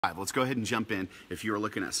Let's go ahead and jump in. If you're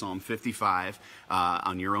looking at Psalm 55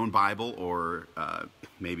 on your own Bible, or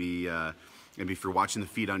maybe if you're watching the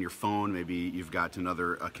feed on your phone, maybe you've got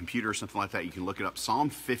another computer or something like that, you can look it up. Psalm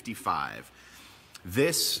 55.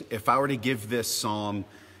 This, if I were to give this psalm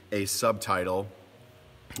a subtitle,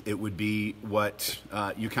 it would be what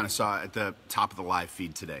you kind of saw at the top of the live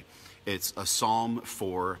feed today. It's a psalm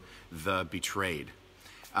for the betrayed.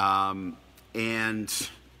 And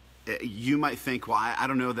you might think, well, I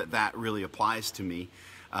don't know that really applies to me.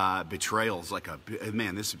 Betrayal is like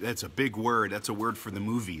that's a big word. That's a word for the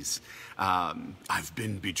movies. I've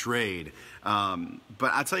been betrayed.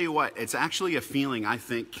 But I'll tell you what, it's actually a feeling I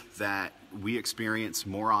think that we experience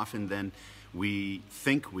more often than we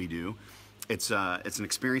think we do. It's an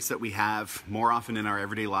experience that we have more often in our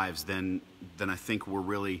everyday lives than I think we're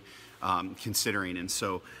really considering. And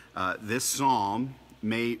so this psalm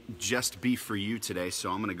may just be for you today. So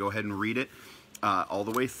I'm going to go ahead and read it all the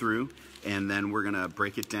way through, and then we're going to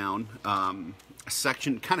break it down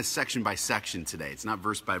section by section today. It's not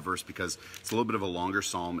verse by verse because it's a little bit of a longer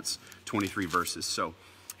psalm. It's 23 verses. So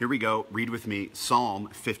here we go. Read with me. Psalm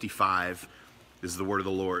 55 is the word of the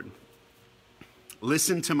Lord.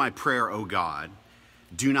 Listen to my prayer, O God.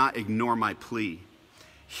 Do not ignore my plea.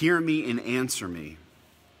 Hear me and answer me.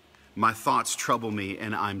 My thoughts trouble me,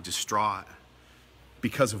 and I'm distraught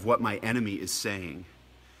because of what my enemy is saying,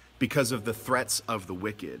 because of the threats of the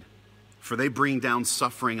wicked. For they bring down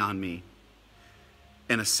suffering on me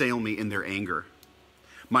and assail me in their anger.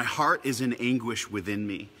 My heart is in anguish within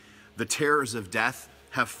me. The terrors of death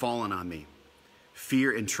have fallen on me.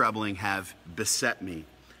 Fear and trembling have beset me.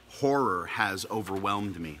 Horror has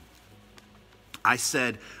overwhelmed me. I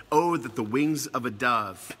said, oh, that the wings of a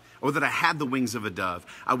dove, or that I had the wings of a dove,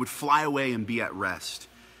 I would fly away and be at rest.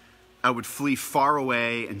 I would flee far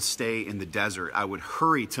away and stay in the desert. I would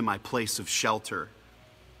hurry to my place of shelter,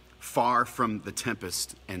 far from the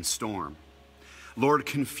tempest and storm. Lord,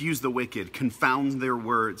 confuse the wicked, confound their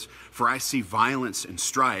words, for I see violence and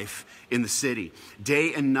strife in the city.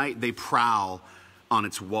 Day and night they prowl on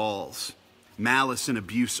its walls. Malice and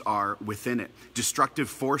abuse are within it. Destructive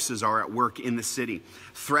forces are at work in the city.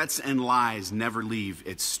 Threats and lies never leave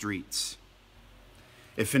its streets.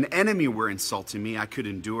 If an enemy were insulting me, I could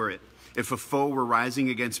endure it. If a foe were rising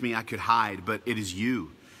against me, I could hide, but it is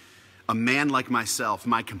you, a man like myself,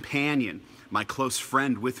 my companion, my close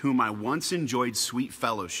friend, with whom I once enjoyed sweet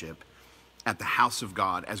fellowship at the house of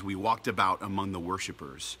God as we walked about among the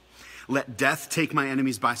worshipers. Let death take my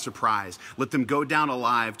enemies by surprise. Let them go down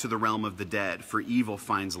alive to the realm of the dead, for evil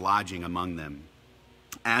finds lodging among them.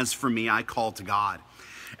 As for me, I call to God,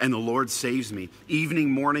 and the Lord saves me. Evening,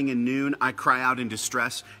 morning, and noon, I cry out in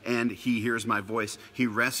distress, and he hears my voice. He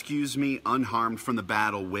rescues me unharmed from the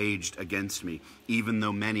battle waged against me, even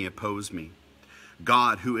though many oppose me.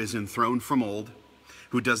 God, who is enthroned from old,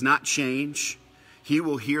 who does not change, he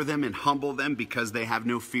will hear them and humble them because they have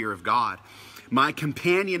no fear of God. My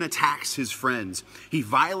companion attacks his friends. He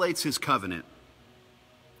violates his covenant.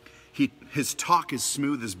 His talk is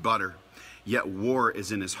smooth as butter, yet war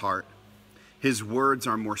is in his heart. His words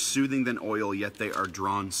are more soothing than oil, yet they are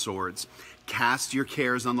drawn swords. Cast your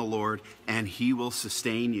cares on the Lord, and he will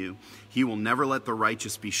sustain you. He will never let the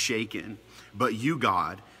righteous be shaken. But you,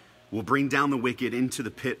 God, will bring down the wicked into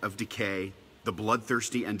the pit of decay. The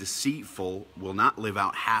bloodthirsty and deceitful will not live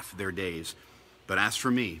out half their days. But as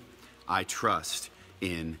for me, I trust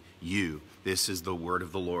in you. This is the word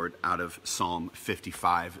of the Lord out of Psalm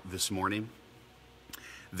 55 this morning.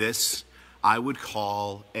 This I would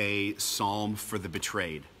call a psalm for the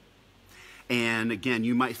betrayed. And again,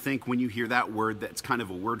 you might think when you hear that word, that's kind of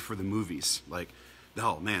a word for the movies. Like,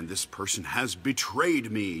 oh man, this person has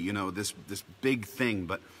betrayed me, this big thing.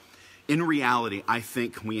 But in reality, I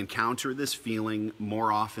think we encounter this feeling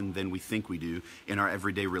more often than we think we do in our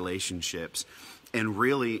everyday relationships. And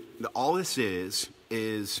really, all this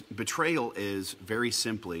is betrayal is very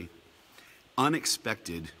simply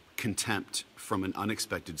unexpected contempt from an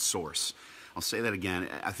unexpected source. I'll say that again.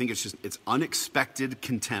 I think it's unexpected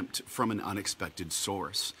contempt from an unexpected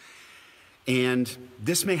source. And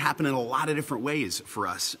this may happen in a lot of different ways for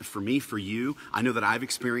us, for me, for you. I know that I've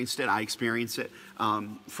experienced it. I experience it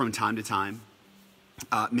from time to time.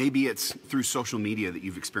 Maybe it's through social media that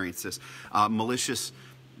you've experienced this. Malicious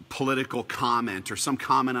political comment or some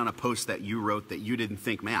comment on a post that you wrote that you didn't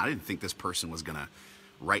think, man, I didn't think this person was going to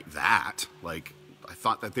write that. Like, I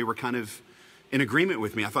thought that they were kind of in agreement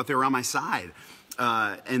with me. I thought they were on my side.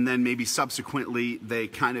 And then maybe subsequently they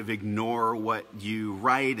kind of ignore what you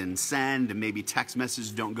write and send, and maybe text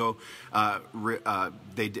messages don't go,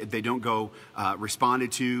 they don't go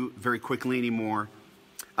responded to very quickly anymore.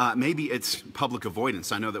 Maybe it's public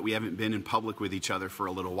avoidance. I know that we haven't been in public with each other for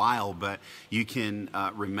a little while, but you can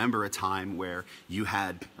remember a time where you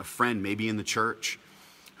had a friend, maybe in the church,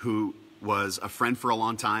 who was a friend for a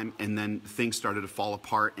long time, and then things started to fall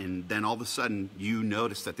apart, and then all of a sudden you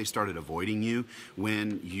noticed that they started avoiding you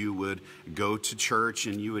when you would go to church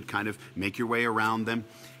and you would kind of make your way around them.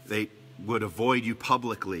 They would avoid you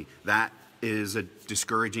publicly. That is a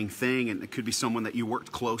discouraging thing, and it could be someone that you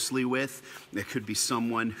worked closely with. It could be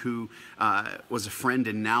someone who was a friend,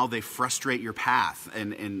 and now they frustrate your path,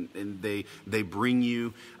 and they bring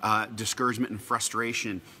you discouragement and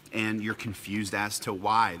frustration, and you're confused as to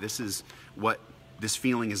why. This is what this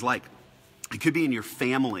feeling is like. It could be in your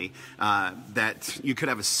family that you could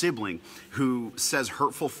have a sibling who says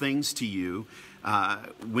hurtful things to you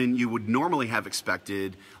when you would normally have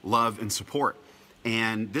expected love and support.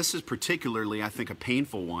 And this is particularly, I think, a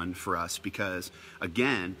painful one for us because,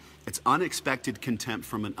 again, it's unexpected contempt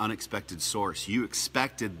from an unexpected source. You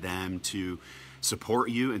expected them to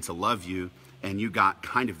support you and to love you, and you got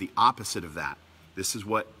kind of the opposite of that. This is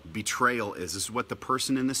what betrayal is. This is what the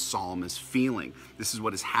person in this psalm is feeling. This is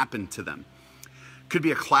what has happened to them. Could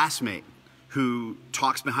be a classmate who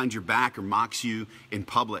talks behind your back or mocks you in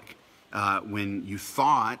public when you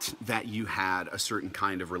thought that you had a certain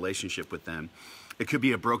kind of relationship with them. It could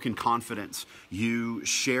be a broken confidence. You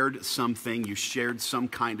shared something, you shared some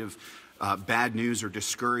kind of bad news or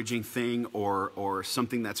discouraging thing or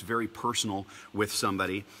something that's very personal with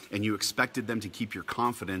somebody, and you expected them to keep your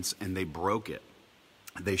confidence, and they broke it.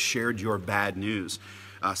 They shared your bad news,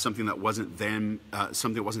 something that wasn't them,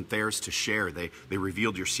 something that wasn't theirs to share. They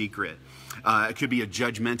revealed your secret. It could be a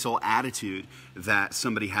judgmental attitude that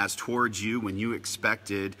somebody has towards you when you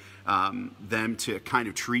expected them to kind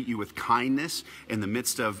of treat you with kindness in the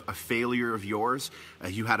midst of a failure of yours.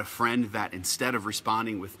 You had a friend that instead of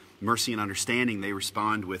responding with mercy and understanding, they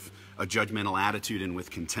respond with a judgmental attitude and with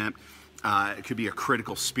contempt. It could be a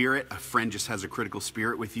critical spirit. A friend just has a critical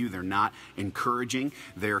spirit with you. They're not encouraging.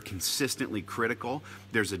 They're consistently critical.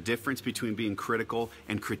 There's a difference between being critical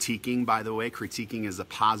and critiquing, by the way. Critiquing is a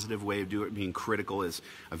positive way of doing it. Being critical is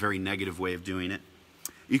a very negative way of doing it.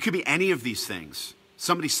 You could be any of these things.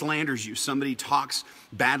 Somebody slanders you. Somebody talks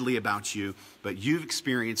badly about you. But you've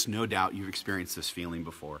experienced, no doubt, you've experienced this feeling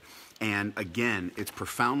before. And again, it's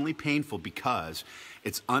profoundly painful because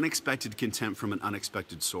it's unexpected contempt from an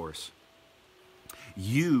unexpected source.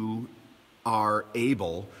 You are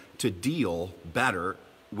able to deal better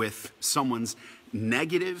with someone's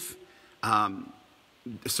negative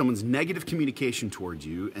communication towards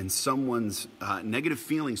you and someone's negative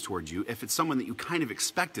feelings towards you if it's someone that you kind of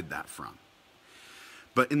expected that from.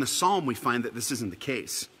 But in the psalm, we find that this isn't the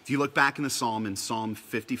case. If you look back in the psalm, in Psalm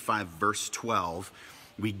 55, verse 12,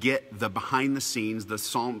 we get the behind the scenes. The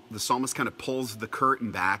psalmist kind of pulls the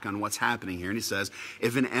curtain back on what's happening here. And he says,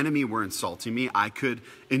 if an enemy were insulting me, I could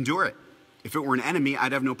endure it. If it were an enemy,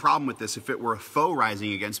 I'd have no problem with this. If it were a foe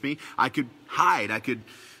rising against me, I could hide. I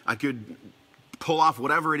could pull off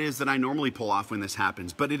whatever it is that I normally pull off when this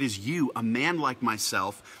happens. But it is you, a man like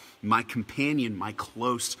myself, my companion, my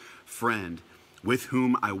close friend, with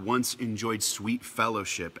whom I once enjoyed sweet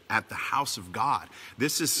fellowship at the house of God.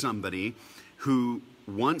 This is somebody who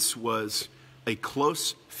once was a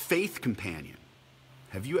close faith companion.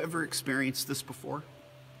 Have you ever experienced this before?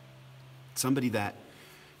 Somebody that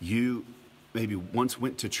you maybe once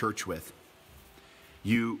went to church with.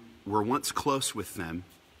 You were once close with them,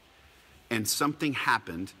 and something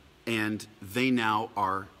happened, and they now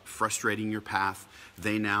are frustrating your path.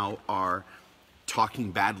 They now are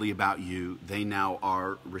talking badly about you. They now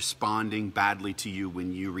are responding badly to you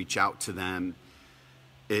when you reach out to them.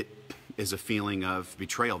 It is a feeling of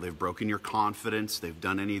betrayal. They've broken your confidence. They've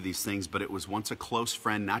done any of these things, but it was once a close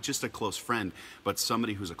friend, not just a close friend, but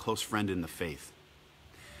somebody who's a close friend in the faith.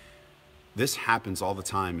 This happens all the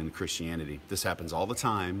time in Christianity. This happens all the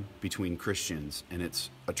time between Christians, and it's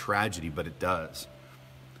a tragedy, but it does.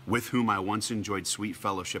 With whom I once enjoyed sweet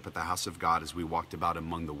fellowship at the house of God as we walked about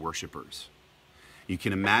among the worshipers. You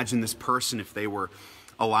can imagine this person, if they were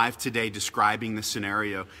alive today, describing the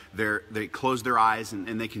scenario. They close their eyes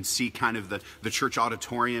and they can see kind of the church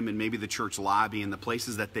auditorium and maybe the church lobby and the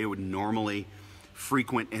places that they would normally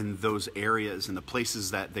frequent in those areas, and the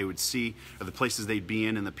places that they would see, or the places they'd be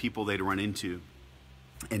in, and the people they'd run into.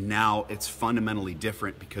 And now it's fundamentally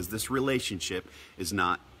different because this relationship is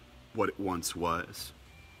not what it once was.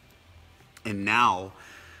 And now,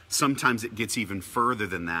 sometimes it gets even further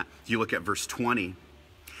than that. If you look at verse 20,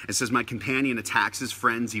 it says, my companion attacks his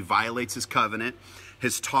friends, he violates his covenant,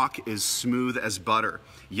 His talk is smooth as butter,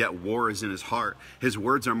 yet war is in his heart. His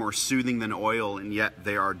words are more soothing than oil, and yet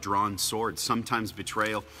they are drawn swords. Sometimes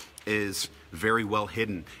betrayal is very well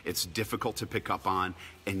hidden. It's difficult to pick up on,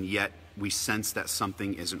 and yet we sense that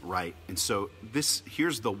something isn't right. And so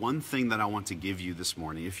here's the one thing that I want to give you this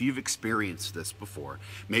morning. If you've experienced this before,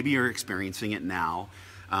 maybe you're experiencing it now.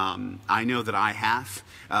 I know that I have.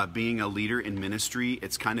 Being a leader in ministry,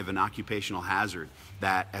 it's kind of an occupational hazard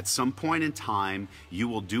that at some point in time, you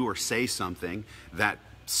will do or say something that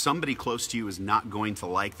somebody close to you is not going to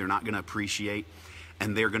like, they're not going to appreciate,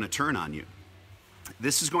 and they're going to turn on you.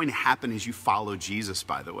 This is going to happen as you follow Jesus,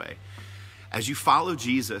 by the way. As you follow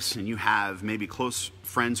Jesus and you have maybe close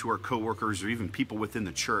friends who are coworkers or even people within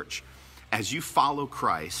the church, as you follow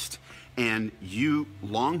Christ and you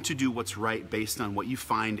long to do what's right based on what you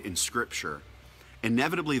find in Scripture,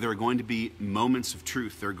 inevitably there are going to be moments of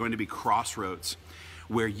truth. There are going to be crossroads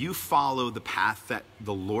where you follow the path that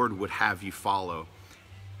the Lord would have you follow.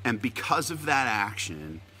 And because of that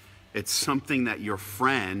action, it's something that your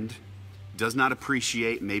friend does not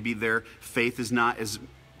appreciate. Maybe their faith is not as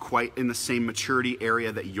quite in the same maturity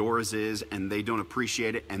area that yours is, and they don't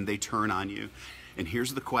appreciate it, and they turn on you. And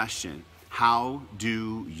here's the question: how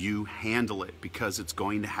do you handle it? Because it's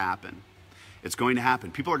going to happen. It's going to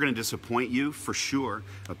happen. People are going to disappoint you for sure,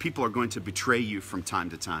 but people are going to betray you from time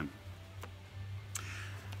to time.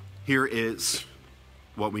 Here is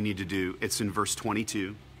what we need to do. It's in verse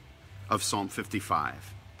 22 of Psalm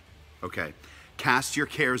 55. Okay. Cast your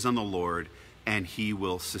cares on the Lord, and he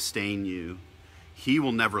will sustain you. He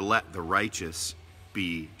will never let the righteous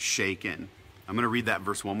be shaken. I'm going to read that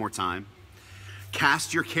verse one more time.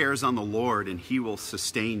 Cast your cares on the Lord, and he will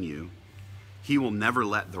sustain you. He will never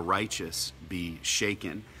let the righteous be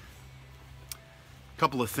shaken. A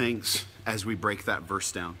couple of things as we break that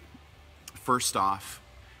verse down. First off,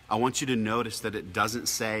 I want you to notice that it doesn't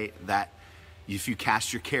say that if you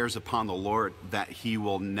cast your cares upon the Lord, that he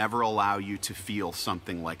will never allow you to feel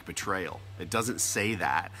something like betrayal. It doesn't say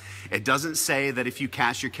that. It doesn't say that if you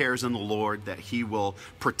cast your cares on the Lord, that he will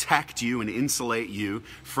protect you and insulate you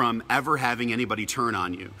from ever having anybody turn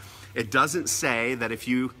on you. It doesn't say that if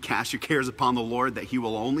you cast your cares upon the Lord, that he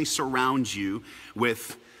will only surround you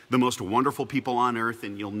with the most wonderful people on earth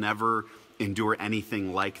and you'll never endure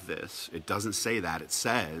anything like this. It doesn't say that. It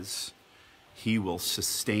says he will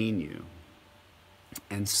sustain you.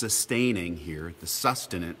 And sustaining here, the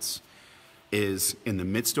sustenance, is in the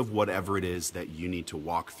midst of whatever it is that you need to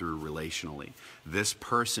walk through relationally. This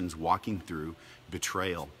person's walking through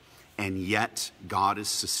betrayal, and yet God is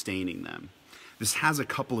sustaining them. This has a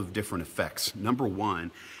couple of different effects. Number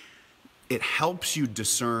one, it helps you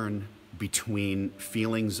discern between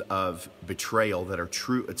feelings of betrayal that are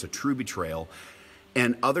true, it's a true betrayal,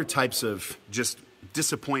 and other types of just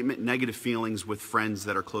disappointment, negative feelings with friends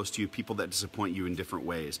that are close to you, people that disappoint you in different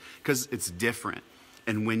ways, because it's different.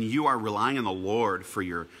 And when you are relying on the Lord for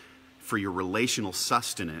your relational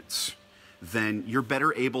sustenance, then you're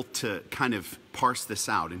better able to kind of parse this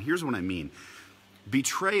out. And here's what I mean.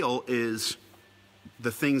 Betrayal is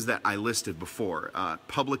the things that I listed before: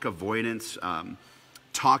 public avoidance,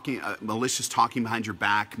 malicious talking behind your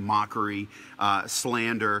back, mockery,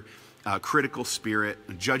 slander, critical spirit,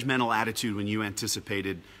 judgmental attitude when you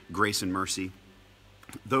anticipated grace and mercy.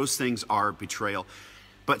 Those things are betrayal.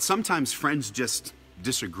 But sometimes friends just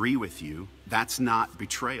disagree with you. That's not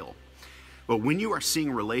betrayal. But when you are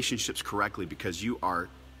seeing relationships correctly because you are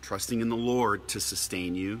trusting in the Lord to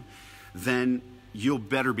sustain you, then you'll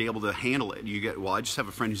better be able to handle it. You get, well, I just have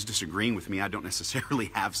a friend who's disagreeing with me. I don't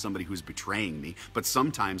necessarily have somebody who's betraying me. But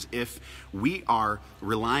sometimes if we are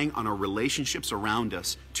relying on our relationships around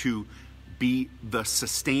us to be the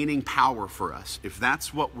sustaining power for us, if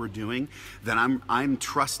that's what we're doing, then I'm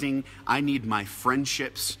trusting. I need my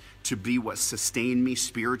friendships to be what sustain me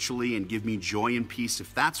spiritually and give me joy and peace.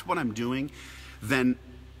 If that's what I'm doing, then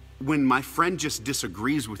when my friend just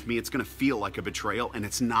disagrees with me, it's going to feel like a betrayal, and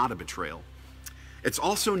it's not a betrayal. It's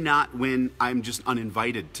also not when I'm just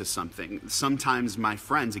uninvited to something. Sometimes my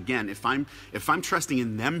friends, again, if I'm trusting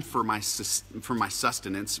in them for my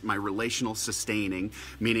sustenance, my relational sustaining,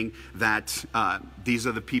 meaning that these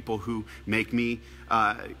are the people who make me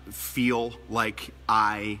feel like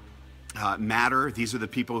I matter. These are the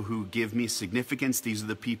people who give me significance. These are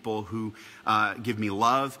the people who give me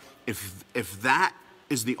love. If that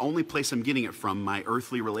is the only place I'm getting it from, my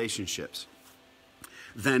earthly relationships,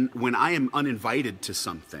 then when I am uninvited to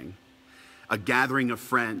something, a gathering of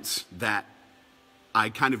friends that I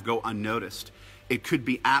kind of go unnoticed, it could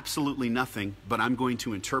be absolutely nothing, but I'm going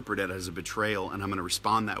to interpret it as a betrayal, and I'm going to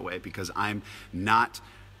respond that way because I'm not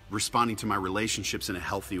responding to my relationships in a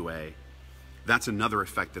healthy way. That's another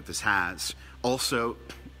effect that this has. Also,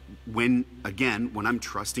 when I'm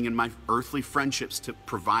trusting in my earthly friendships to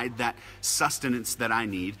provide that sustenance that I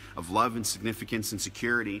need of love and significance and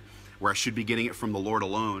security, where I should be getting it from the Lord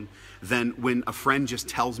alone, then when a friend just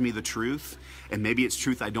tells me the truth, and maybe it's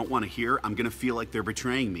truth I don't want to hear, I'm going to feel like they're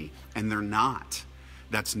betraying me, and they're not.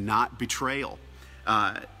 That's not betrayal.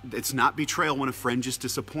 It's not betrayal when a friend just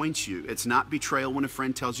disappoints you. It's not betrayal when a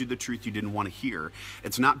friend tells you the truth you didn't want to hear.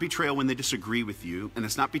 It's not betrayal when they disagree with you, and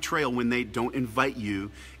it's not betrayal when they don't invite you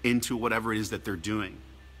into whatever it is that they're doing.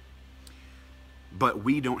 But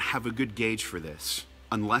we don't have a good gauge for this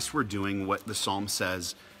unless we're doing what the Psalm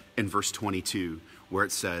says in verse 22, where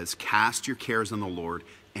it says, cast your cares on the Lord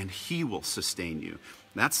and he will sustain you.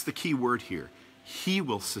 That's the key word here. He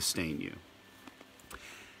will sustain you.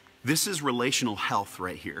 This is relational health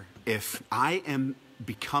right here. If I am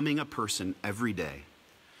becoming a person every day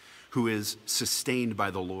who is sustained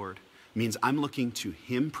by the Lord, means I'm looking to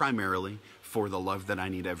him primarily for the love that I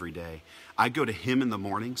need every day. I go to him in the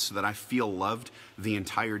morning so that I feel loved the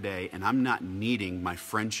entire day, and I'm not needing my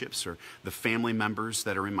friendships or the family members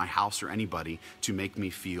that are in my house or anybody to make me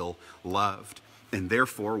feel loved. And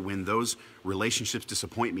therefore, when those relationships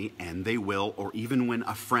disappoint me, and they will, or even when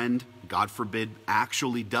a friend, God forbid,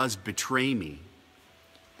 actually does betray me,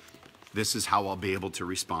 this is how I'll be able to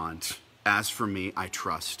respond. As for me, I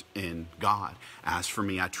trust in God. As for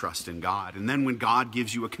me, I trust in God. And then when God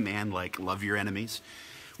gives you a command like love your enemies,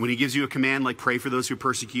 when he gives you a command like pray for those who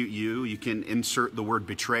persecute you, you can insert the word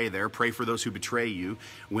betray there. Pray for those who betray you.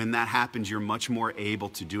 When that happens, you're much more able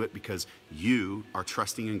to do it because you are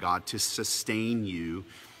trusting in God to sustain you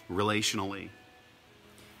relationally.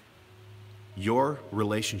 Your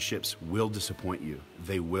relationships will disappoint you.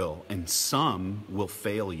 They will. And some will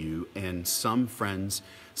fail you. And some friends,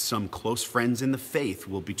 some close friends in the faith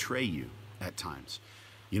will betray you at times.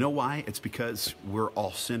 You know why? It's because we're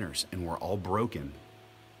all sinners and we're all broken.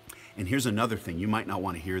 And here's another thing. You might not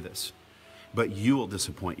want to hear this, but you will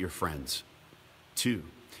disappoint your friends too.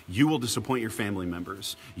 You will disappoint your family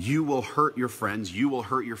members. You will hurt your friends. You will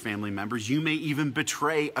hurt your family members. You may even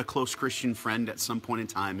betray a close Christian friend at some point in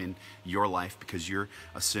time in your life because you're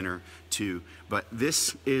a sinner too. But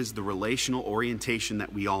this is the relational orientation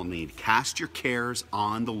that we all need. Cast your cares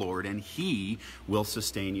on the Lord and he will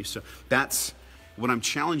sustain you. So that's what I'm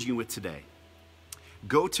challenging you with today.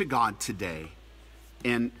 Go to God today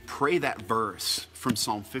and pray that verse from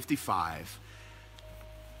Psalm 55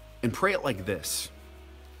 and pray it like this.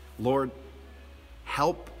 Lord,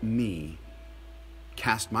 help me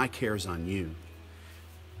cast my cares on you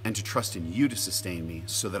and to trust in you to sustain me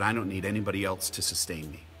so that I don't need anybody else to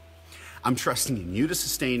sustain me. I'm trusting in you to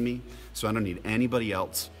sustain me so I don't need anybody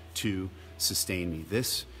else to sustain me.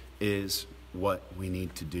 This is what we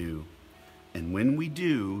need to do. And when we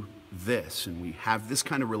do this and we have this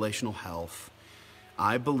kind of relational health,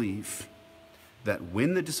 I believe that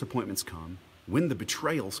when the disappointments come, when the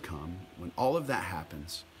betrayals come, when all of that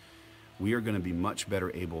happens, we are going to be much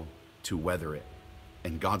better able to weather it.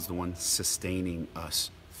 And God's the one sustaining us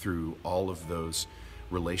through all of those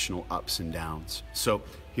relational ups and downs. So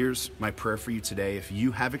here's my prayer for you today. If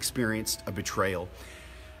you have experienced a betrayal,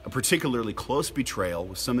 a particularly close betrayal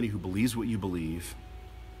with somebody who believes what you believe,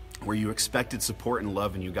 where you expected support and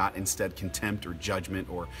love and you got instead contempt or judgment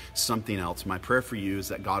or something else, my prayer for you is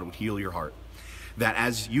that God would heal your heart. That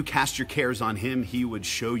as you cast your cares on him, he would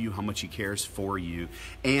show you how much he cares for you.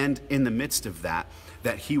 And in the midst of that,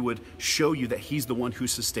 that he would show you that he's the one who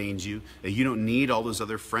sustains you, that you don't need all those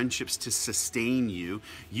other friendships to sustain you.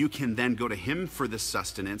 You can then go to him for the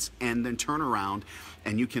sustenance and then turn around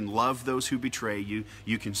and you can love those who betray you.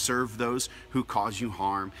 You can serve those who cause you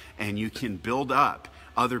harm, and you can build up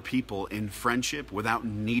other people in friendship without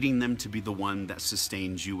needing them to be the one that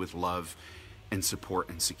sustains you with love and support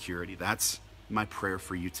and security. That's my prayer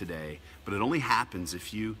for you today. But it only happens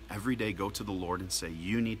if you every day go to the Lord and say,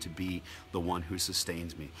 you need to be the one who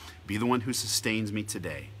sustains me. Be the one who sustains me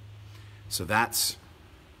today. So that's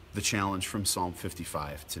the challenge from Psalm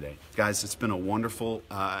 55 today. Guys, it's been a wonderful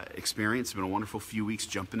experience. It's been a wonderful few weeks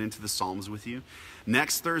jumping into the Psalms with you.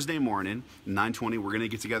 Next Thursday morning, 9:20, we're going to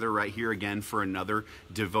get together right here again for another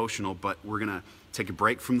devotional, but we're going to take a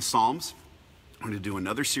break from the Psalms. We're going to do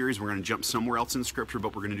another series. We're going to jump somewhere else in the scripture,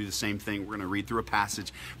 but we're going to do the same thing. We're going to read through a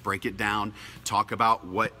passage, break it down, talk about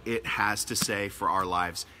what it has to say for our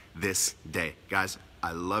lives this day. Guys,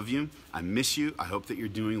 I love you. I miss you. I hope that you're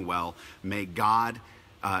doing well. May God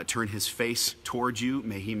turn his face towards you.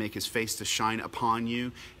 May he make his face to shine upon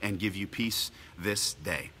you and give you peace this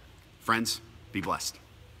day. Friends, be blessed.